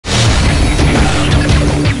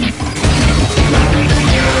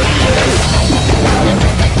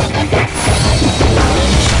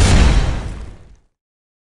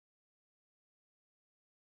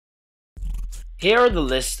Here are the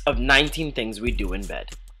list of 19 things we do in bed.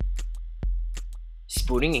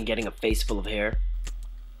 Spooning and getting a face full of hair.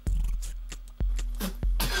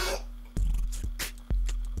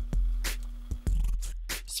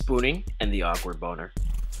 Spooning and the awkward boner.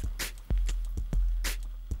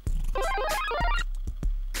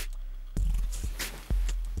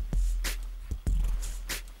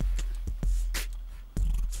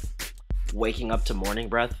 Waking up to morning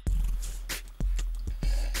breath.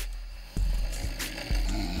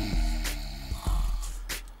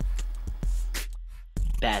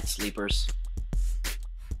 Bad sleepers.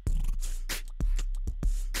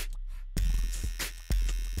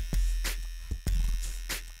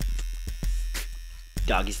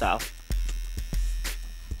 Doggy style.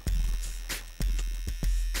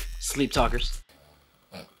 Sleep talkers.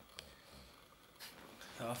 Oh,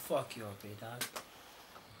 fuck you up, dog.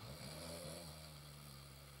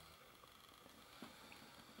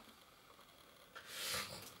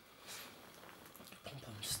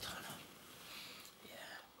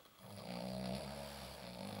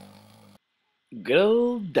 Good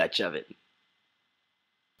old Dutch oven.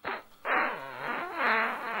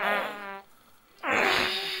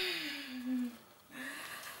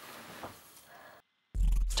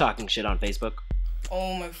 Talking shit on Facebook.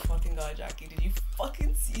 Oh my fucking god, Jackie, did you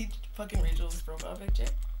fucking see fucking Rachel's profile picture?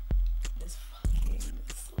 This fucking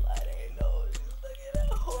slut, I know, she's looking at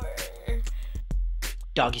horror.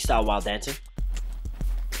 Doggy style while dancing.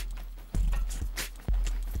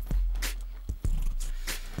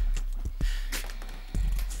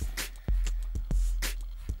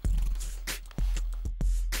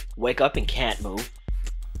 Wake up and can't move.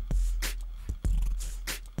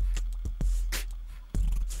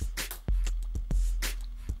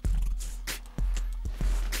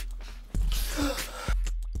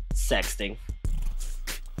 Sexting.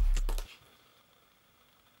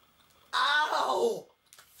 Ow!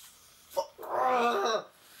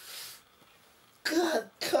 God,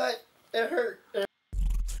 cut. It hurt.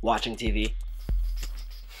 Watching TV.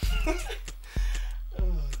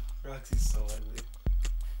 Roxy's so ugly.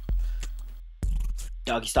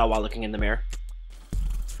 Doggy style while looking in the mirror.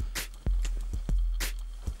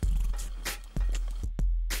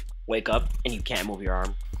 Wake up and you can't move your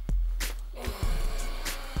arm.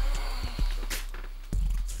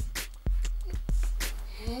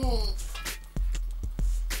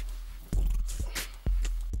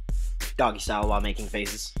 Doggy style while making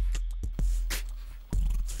faces.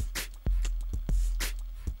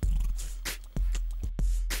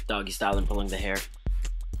 Doggy style and pulling the hair.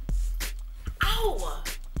 Ow!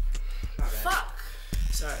 Fuck!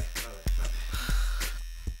 Sorry. My bad.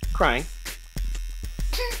 Crying.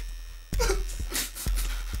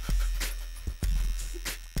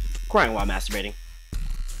 Crying while masturbating.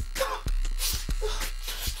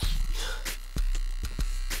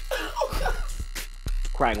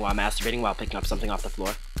 Crying while masturbating while picking up something off the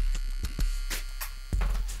floor.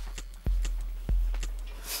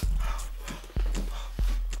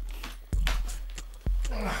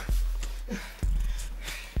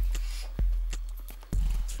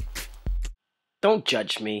 Don't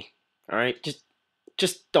judge me, alright?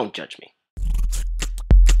 Just don't judge me.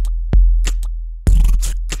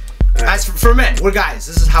 As for men, we're guys.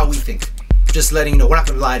 This is how we think. Just letting you know, we're not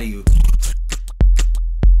gonna lie to you.